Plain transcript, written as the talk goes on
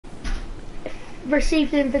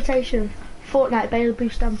received the invitation. Fortnite Bailey Boo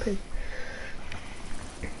Stamping.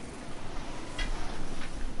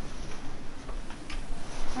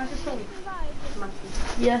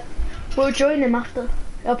 Yeah, we'll join him after.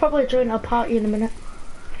 I'll probably join our party in a minute.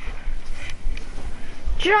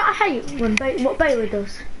 Do you know what I hate when what Bailey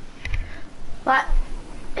does? Like,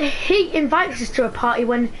 he invites us to a party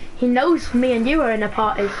when he knows me and you are in a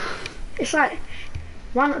party. It's like,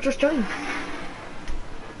 why not just join?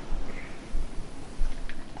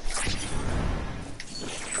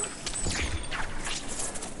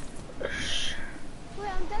 Wait,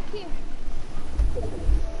 I'm dead here.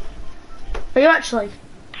 Are you actually?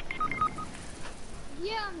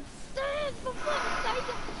 Yeah, I'm dead for fuck's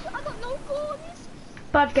sake. I got no guns.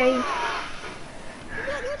 Bad game.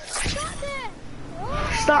 Look, you're just sat there.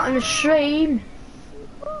 Oh, Starting the stream.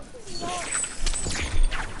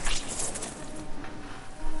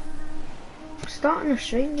 Starting the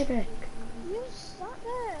stream, you dick. you sat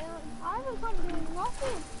there. I can't do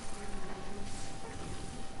nothing.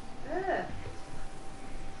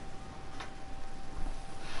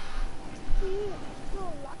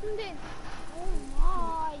 You're landing. Oh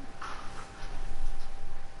my.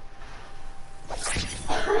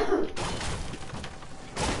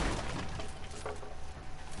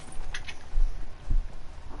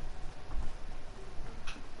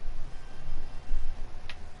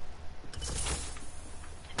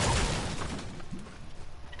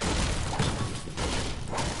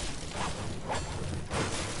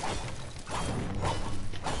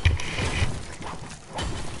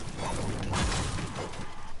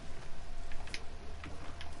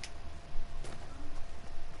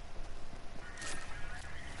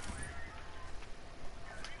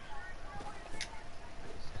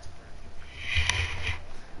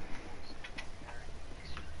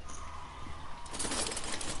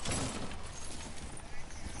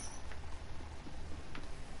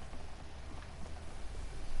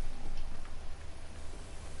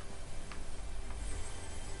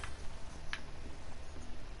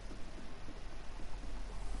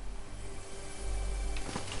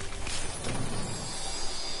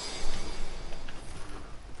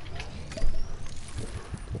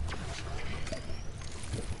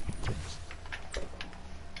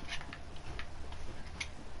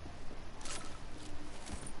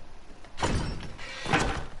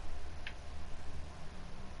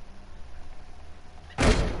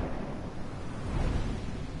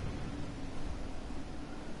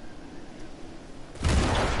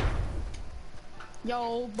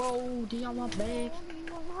 Yo, bro, do you want my bag?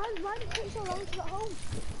 Why did it take so long to get home?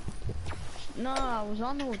 No, I was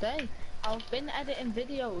on all day. I've been editing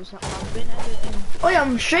videos. I've been editing. Oh yeah,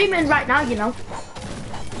 I'm streaming right now, you know.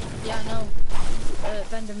 Yeah, I know.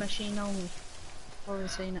 Vending machine only. Already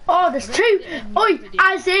seen it. Oh, there's two. Oi,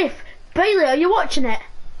 as if. Bailey, are you watching it?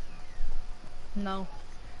 No.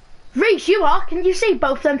 Reese, you are. Can you see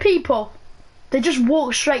both them people? They just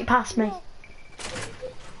walked straight past me.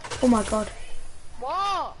 Oh my god.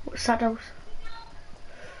 What? What shadows?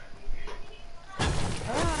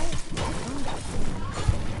 Alright.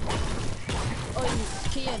 Oh,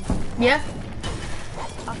 Kian. Yeah?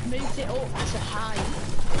 I've moved it up to high.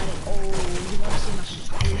 And it, oh, you want to see my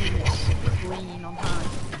screen? It's green on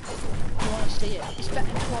high. You want to see it? It's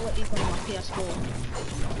better quality than my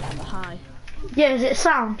PS4. The high. Yeah, is it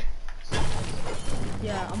sound?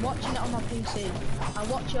 Yeah, I'm watching it on my PC. I'll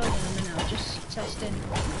watch yours in a minute. I'm just testing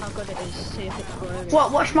how good it is. See if it's blurry.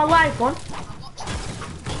 What, watch my live one?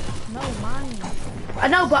 No, mine. I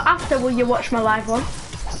know, but after will you watch my live one?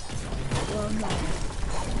 Well, no.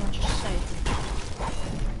 I'll just say.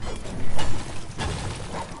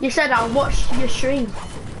 You said I'll watch your stream.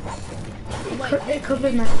 Wait, It could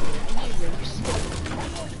be my...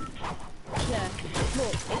 Yeah,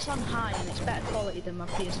 look, it's on high and it's better quality than my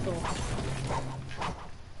PS4.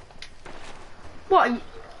 What?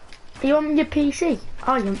 Are you on your PC?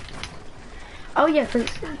 Are you? Oh yeah, 'cause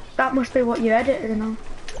that must be what you edited on.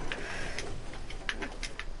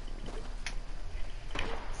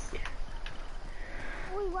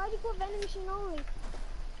 Wait, why do you put vending machine only?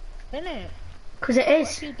 Innit? 'Cause it What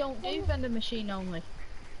is. if you don't do vending machine only?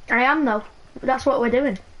 I am though. That's what we're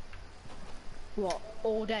doing. What?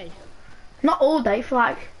 All day? Not all day, for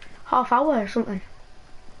like half hour or something.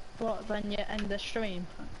 What, then you end the stream?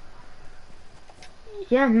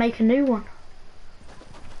 Yeah, make a new one.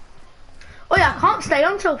 Oh yeah, I can't stay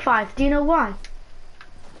on till 5. Do you know why?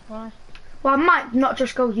 Why? Well, I might not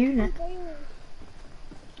just go unit.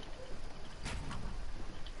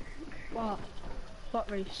 What? What,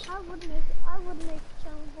 Reese? I would make a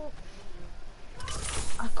channel, but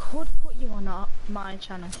I could put you on my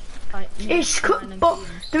channel. Like, But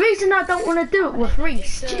the reason I don't want to do it with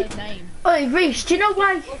Reese. Name. Oh, Reese, do you know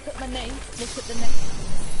why? Look at my name. Look at the name.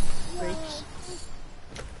 Reese.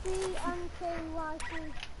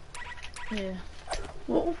 Yeah.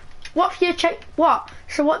 What if you check? What?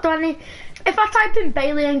 So what do I need? If I type in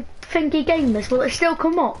Bailey and Thingy Gamers, will it still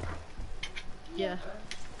come up? Yeah.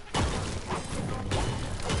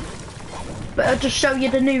 But I'll just show you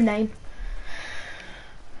the new name.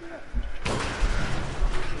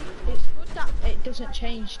 It's good that it doesn't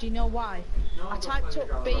change. Do you know why? I typed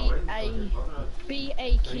up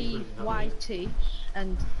B-A-K-Y-T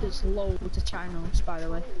and there's loads of channels, by the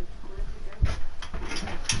way.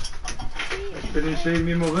 Didn't see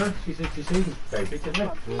me mother. She said she seen baby, didn't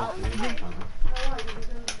it?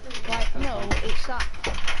 Like, no, it's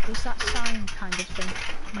that sign kind of thing.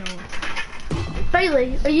 No.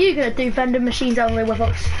 Bailey, are you gonna do vending machines only with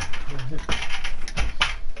us?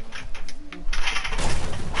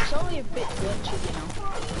 It's only a bit glitchy, you know.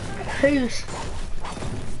 Whose?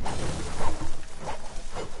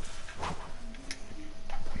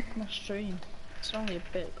 My stream. It's only a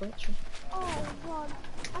bit glitchy. Oh god,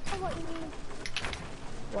 I know what you mean.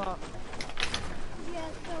 What? Yeah,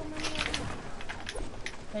 so many of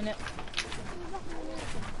them. In it?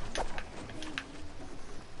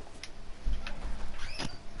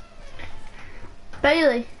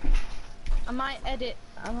 Bailey. I might edit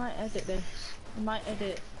this. I might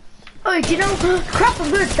edit. Oh, do you know? Crap,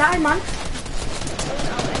 I'm gonna die, man.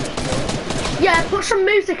 Yeah, put some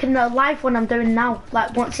music in the live one I'm doing now,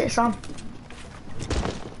 like once it's on.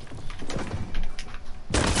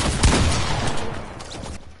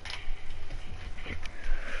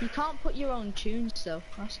 You can't put your own tunes though,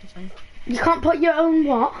 that's the thing. You can't put your own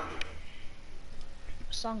what?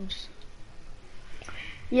 Songs.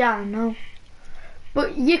 Yeah, I know.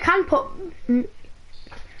 But you can put...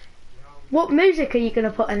 What music are you going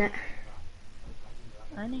to put in it?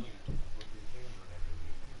 Any.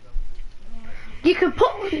 You can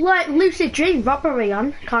put, like, Lucid Dream Robbery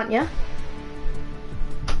on, can't you?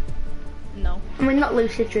 No. I mean, not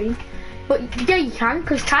Lucid Dream. But, yeah, you can,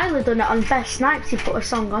 because Tyler done it on Best Snipes, he put a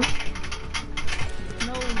song on.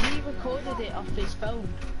 No, he recorded it off his phone.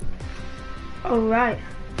 Oh, right.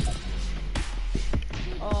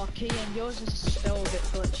 Oh, Kian, yours is still a bit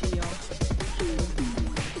glitchy, yo.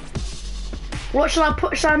 What shall I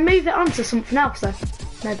put? Shall I move it on to something else then?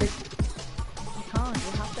 Maybe. You can't,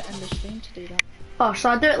 you have to end the stream to do that. Oh,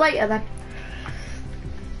 shall I do it later then?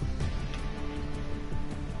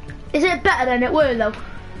 Is it better than it were though?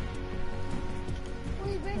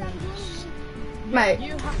 Mate.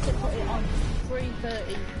 You have to put it on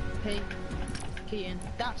 330p, Kian.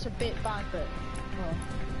 That's a bit bad, but well.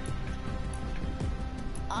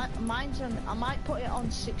 I might put it on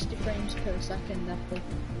 60 frames per second, definitely.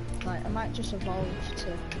 Like, I might just evolve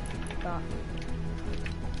to that.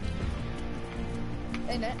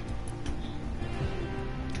 In it.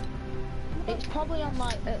 It's probably on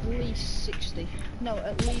like at least 60. No,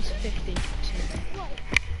 at least 50 something.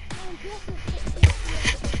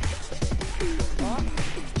 What?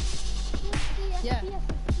 Yeah.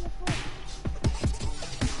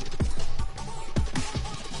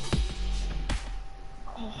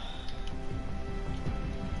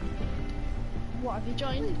 What, have you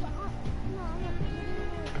joined?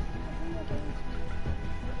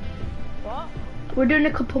 What? We're doing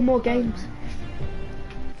a couple more games.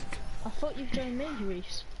 I thought you've joined me,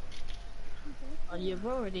 Reese. Oh, you're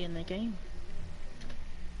already in the game.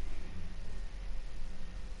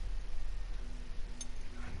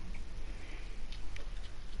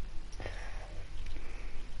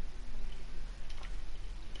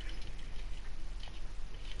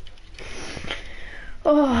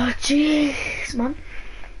 Oh, jeez, man.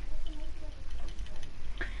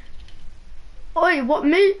 Oi, what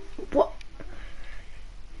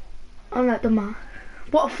I'm not done, man.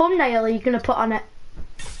 What thumbnail are you gonna put on it?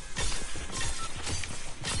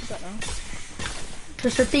 I don't know.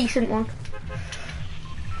 Just a decent one.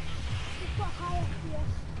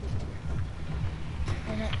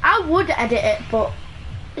 I would edit it, but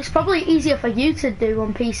it's probably easier for you to do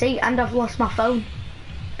on PC, and I've lost my phone.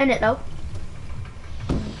 In it though.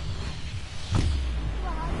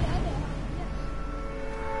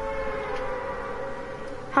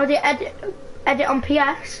 How do you edit on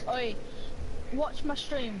PS? Oi, watch my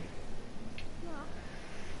stream.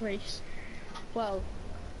 Reese. Well,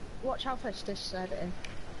 watch how fast this is editing.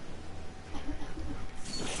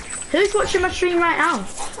 Who's watching my stream right now?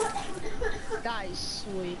 That is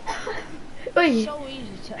sweet. Oi, So easy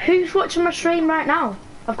to edit. who's watching my stream right now?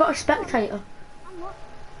 I've got a spectator. I'm not.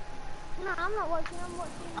 No, I'm not watching. I'm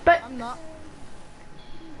watching. But I'm not.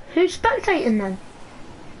 Who's spectating then?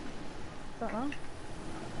 Don't know.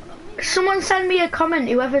 Someone send me a comment,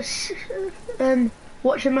 whoever's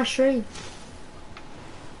watching my stream.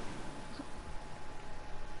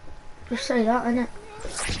 Just say that, innit?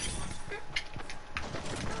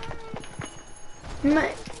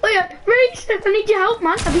 Mate, oh yeah, Reese, I need your help,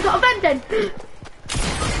 man. Have you got a vending?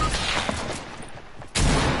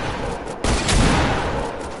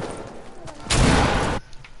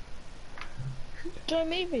 Join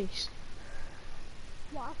me, Reese.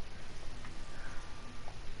 What?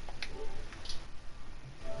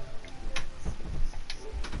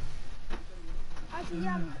 Actually,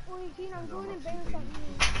 yeah, I'm joining Vending.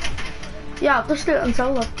 Yeah, I'll just do it on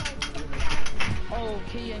solo. Oh,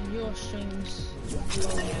 Kian, your streams.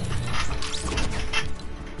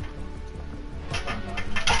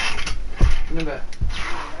 In a bit.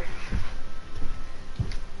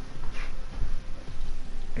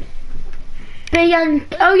 BN,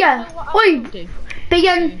 oh yeah, oi, Do.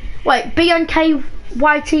 wait,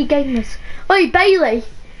 BNKYT Gamers. Oi, Bailey,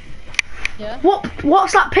 Yeah?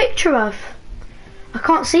 what's that picture of? I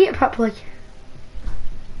can't see it properly.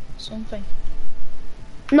 Something.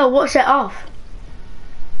 No, what's it of?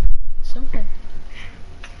 Something.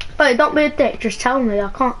 Oi, don't be a dick, just tell me, I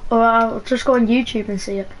can't, or I'll just go on YouTube and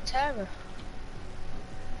see it. Terror.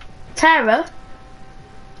 Terror?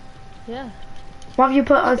 Yeah. Why have you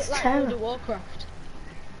put A as bit like Terror? World of Warcraft.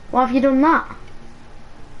 Why have you done that?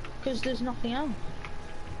 Because there's nothing else.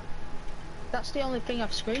 That's the only thing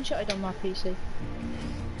I've screenshotted on my PC.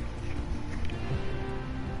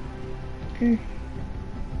 Hmm.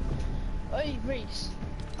 Oi, Reese.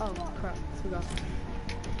 Oh crap, forgot.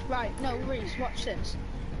 Right, no, Reese, watch this.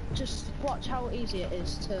 Just watch how easy it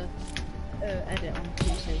is to edit on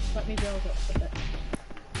PC. Let me build up a bit.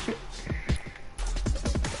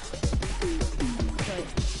 Wait.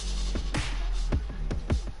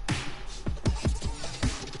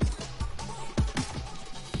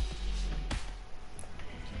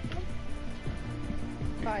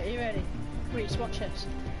 Right, you ready? Reese, watch this.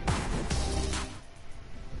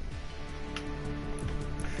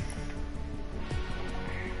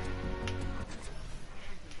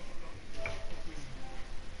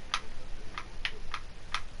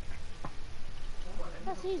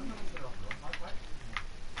 That's easy.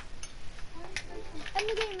 End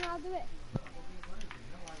the game and I'll do it.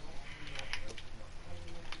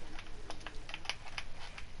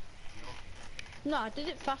 No, I did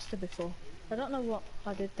it faster before. I don't know what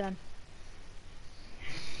I did then.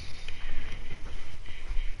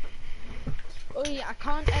 Oh yeah, I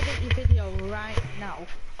can't edit your video right now.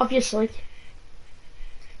 Obviously.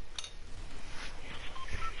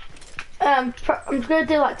 I'm gonna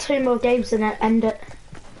do like 2 more games and then end it.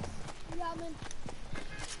 Yeah, I'm in.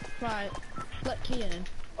 Right, let Kian in.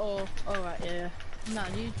 Oh, alright, yeah. No,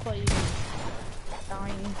 you play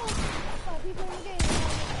dying. Oh, people in the game.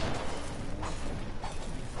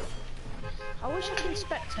 I wish I could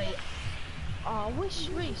spectate. Oh, I wish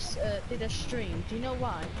Reese did a stream. Do you know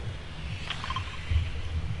why?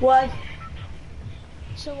 Why?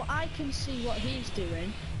 So I can see what he's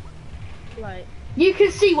doing. Like, You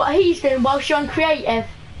can see what he's doing whilst you're on creative.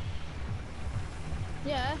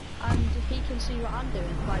 yeah, and he can see what I'm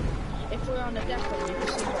doing. Like, if we're on a depot, you can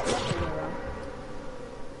see what level we're on.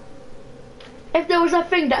 If there was a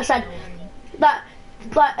thing that said that,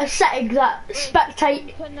 like a setting that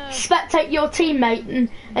spectate your teammate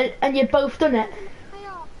and you both done it.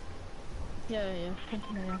 Yeah,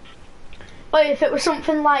 continue. Or if it was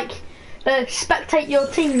something like spectate your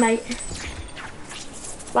teammate,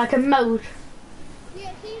 like a mode.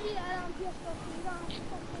 Yeah, it's easy to add on PS stuff, so you don't have to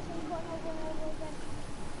put the same button over and over again.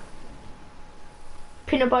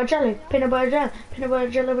 Peanut butter jelly, peanut butter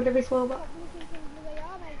jelly with every swirl. Stop looking things the way they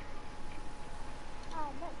are, mate. Ah,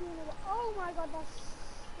 not doing it. Oh my god, that's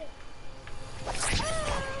sick.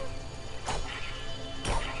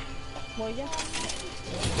 Well, yeah.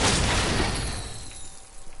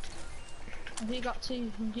 Have you got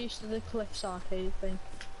too used to the Cliffs arcade thing?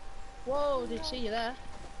 Whoa, did see you there?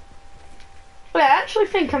 Well, I actually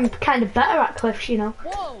think I'm kind of better at cliffs, you know.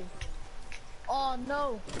 Whoa! Oh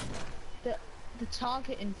no! The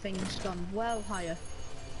targeting thing's gone well higher.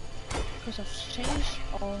 Because I've changed.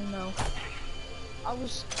 Oh no. I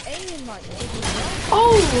was aiming like really well.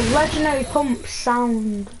 Oh, legendary pump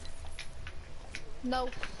sound. No,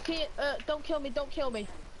 don't kill me, don't kill me.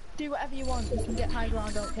 Do whatever you want, you can get high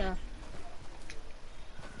ground, I don't care.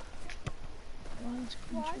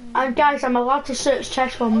 And guys, I'm allowed to search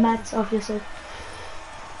chest for meds, obviously.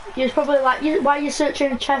 You're probably like, why are you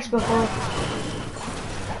searching a chest before?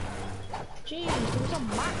 Jeez, there was a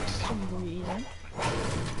max for some reason.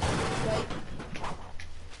 Wait.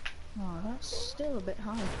 That's still a bit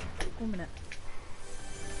high. 1 minute.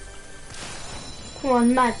 Come on,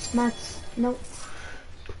 meds. No.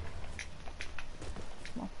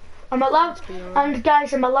 Come on. I'm allowed, Let's be alright. and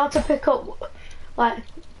guys, I'm allowed to pick up, like,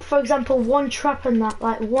 for example, one trap and that,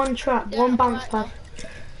 like one trap, Yeah, one I'm bounce alright pad. now.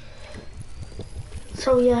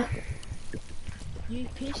 So yeah. You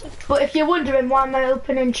piece of But if you're wondering why am I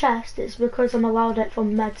opening chest, it's because I'm allowed it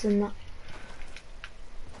from meds and that.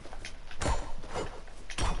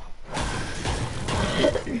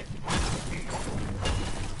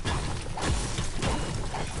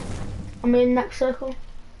 I'm in next circle.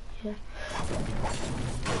 Yeah.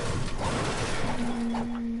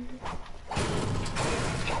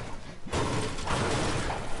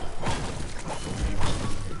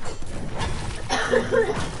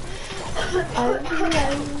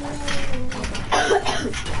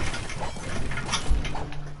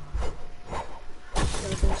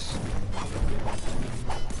 circles.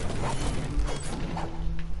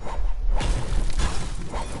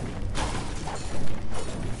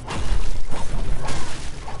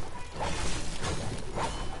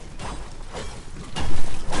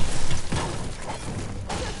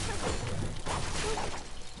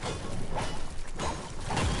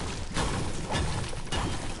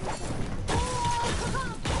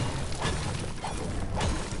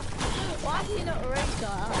 Why do you not race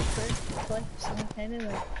that out of cliffs anyway?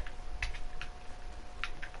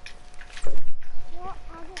 What?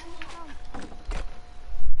 I don't understand.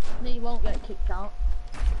 No, you won't get kicked out.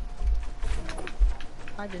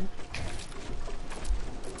 I didn't.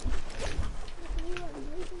 You weren't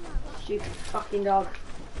moving like that. Stupid fucking dog.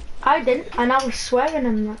 I didn't, and I was swearing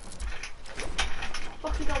and that.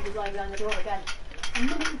 Fucking dog was lying behind the door again. I'm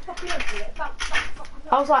not even fucking opening it.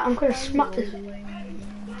 I was like, I'm gonna smack this.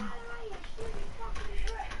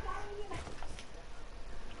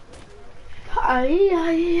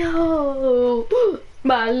 Oh,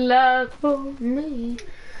 my love for me.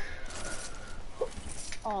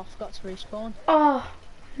 Oh, I forgot to respawn. Oh,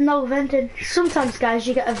 no vending. Sometimes, guys,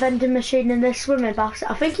 you get a vending machine in this swimming bath.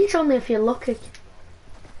 I think it's only if you're lucky.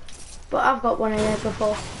 But I've got one in here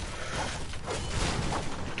before.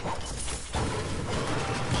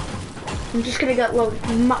 I'm just gonna get low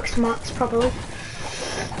max probably.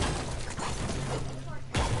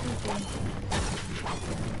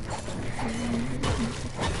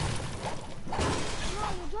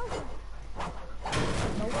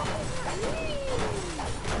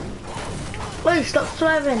 Wait, stop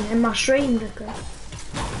swearing in my stream, because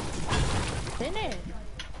Didn't it?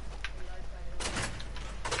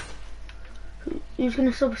 who's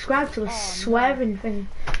gonna subscribe to a Oh, swearing thing?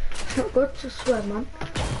 It's not good to swear, man.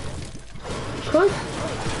 Because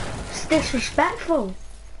it's disrespectful.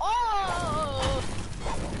 Oh!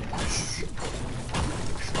 It's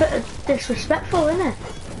a bit disrespectful, isn't it?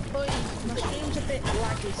 Boy, my stream's a bit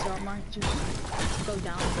laggy, so I might just go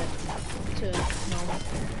down a bit to normal.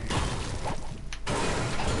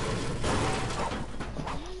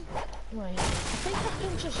 Wait, I think I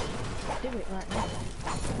can just do it like that.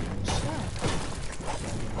 Swear.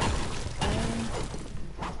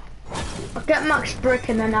 I'll get max brick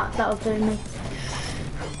and then that'll do me.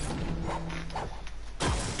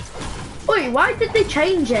 Oi, why did they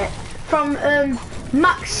change it from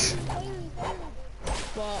max?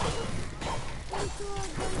 What?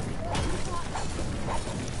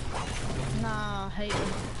 Nah, I hate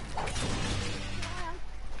them.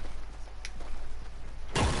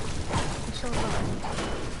 It's all right.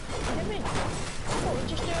 What do you mean? What, we're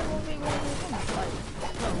just doing 1v1 with him? Like,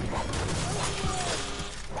 no.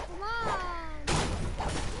 Come on. Nah,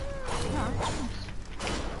 it's nice.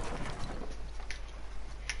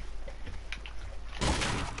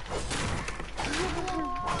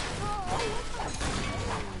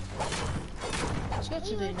 It's good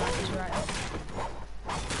to do 90s right up.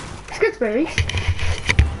 It's good to be released.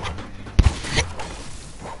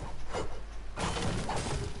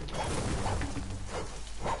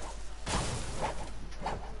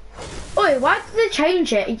 Oi, why did they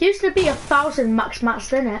change it? It used to be 1,000 max,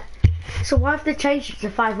 didn't it? So why have they changed it to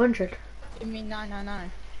 500? You mean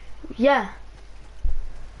 999? Yeah.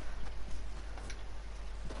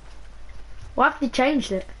 Why have they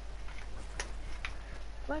changed it?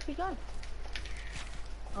 Where have you gone?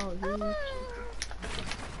 Oh, you.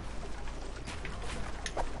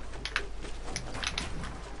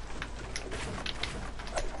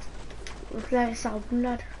 Look at this album,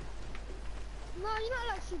 lad. No, you're not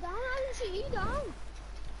allowed to sit down. I didn't sit you down.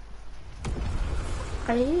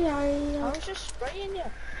 I was just spraying you.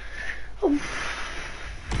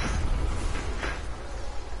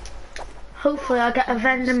 Hopefully I'll get a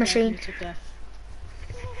vending machine. To death.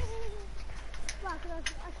 Right, I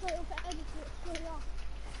straight up for editing.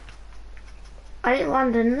 I ain't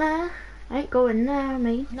landing there. I ain't going there, I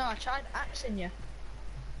mean. No, I tried axing you.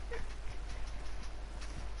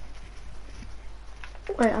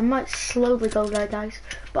 Wait, I might slowly go there, guys.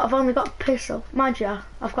 But I've only got a pistol. Mind you,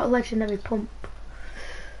 I've got a legendary pump.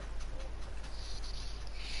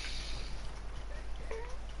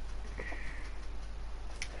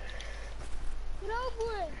 Get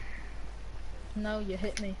over it. No, you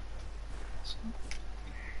hit me.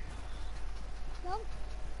 No.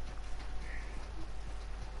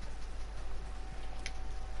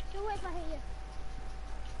 So wait if I hit you.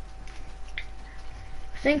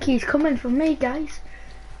 I think he's coming for me, guys.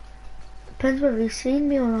 Depends whether he's seen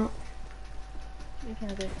me or not. You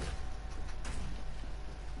can do.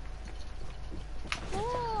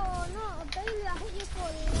 Oh no, Bailey, I hit you for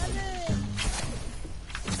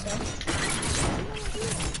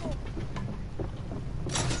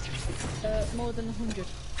 11. More than 100.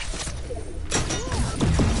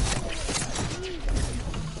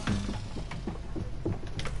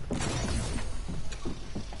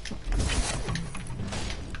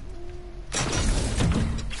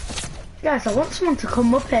 Guys, I want someone to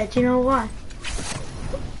come up here, do you know why?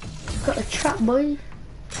 Got a trap, boy.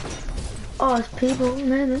 Oh, there's people,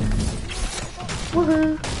 maybe.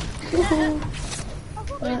 Woohoo! Woohoo!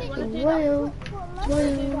 Wait, you wanna do Whale! that? Do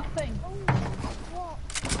Whale! that thing.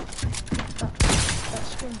 That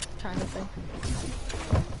scrum kind of thing.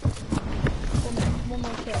 One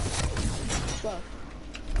more kill. Well,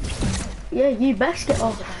 Yeah, you best get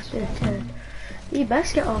off. You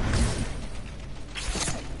best get off.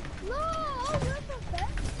 No, you're not bad.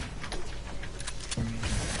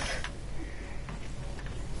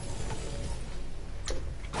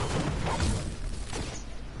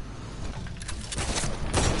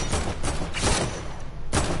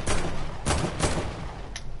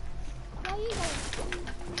 Where are you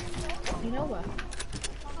going? you know where?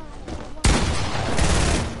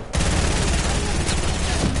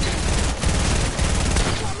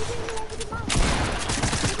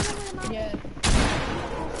 Yeah.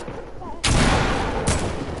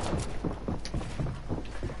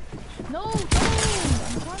 No, don't!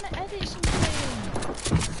 I'm trying to edit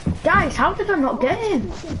something. Guys, how did I not get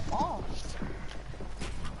him? Off.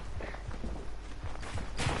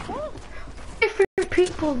 Different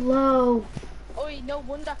people low. Oh, no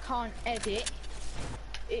wonder I can't edit.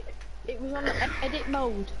 It was on edit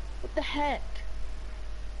mode. What the heck?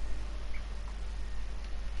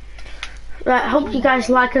 Right, hope you guys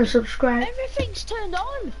like and subscribe. Everything's turned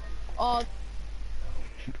on. Oh,